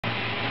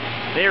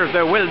There's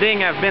the welding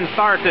has been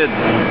started.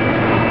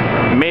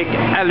 Make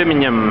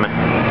aluminium.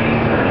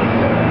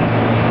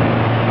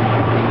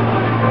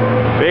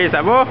 Oui,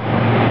 ça va?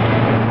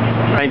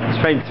 Tu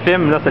fais un petit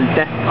film, là, c'est le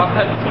temps. Ah,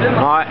 c'est un petit film?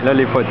 Ouais, là,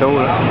 les photos,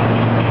 là.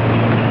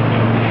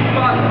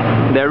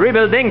 The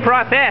rebuilding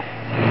process.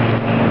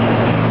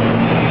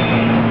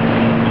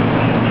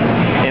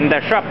 In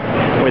the shop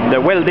with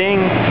the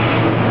welding.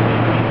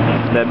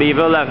 The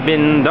bevel has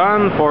been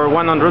done for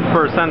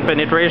 100%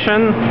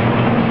 penetration.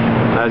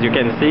 As you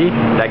can see,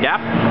 the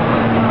gap.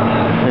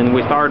 And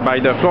we start by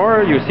the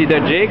floor. You see the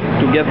jig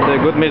to get the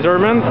good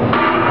measurement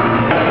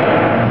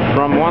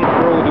from one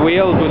road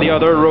wheel to the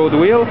other road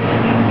wheel.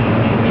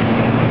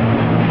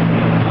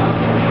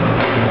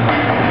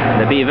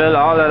 The bevel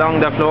all along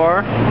the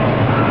floor,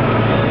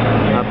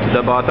 up to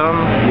the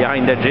bottom,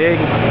 behind the jig.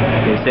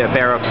 You see a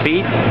pair of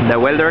feet, the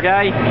welder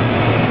guy.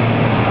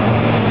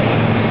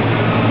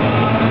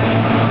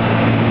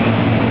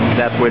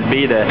 That will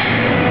be the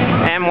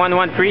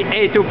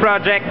M113A2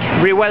 project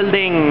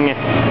rewelding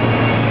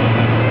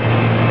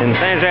in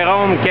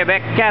Saint-Jérôme,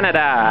 Quebec,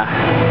 Canada.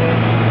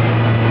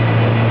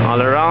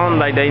 All around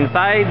by the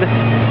inside.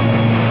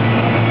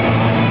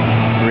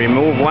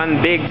 Remove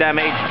one big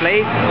damaged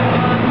plate.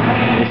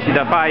 You see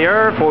the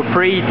fire for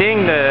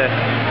preheating the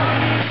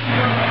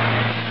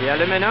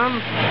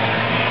aluminum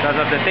because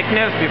of the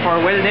thickness before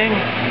welding.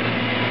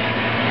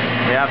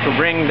 We have to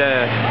bring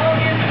the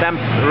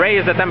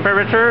raise the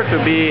temperature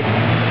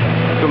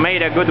to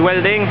make a good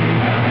welding.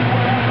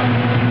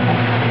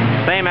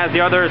 Same as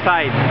the other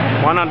side,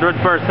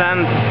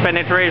 100%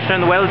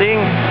 penetration welding.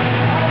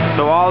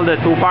 So all the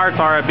two parts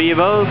are a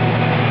bevel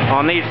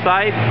on each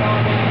side,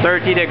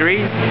 30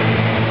 degrees.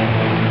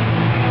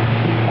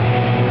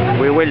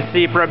 We will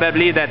see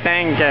probably the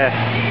tank,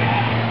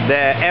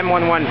 the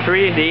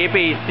M113, the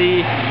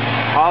APC,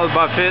 all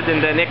buffed in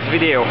the next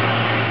video.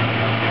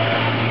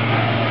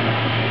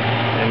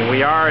 And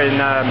we are in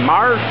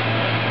March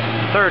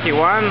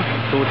 31,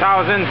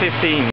 2015.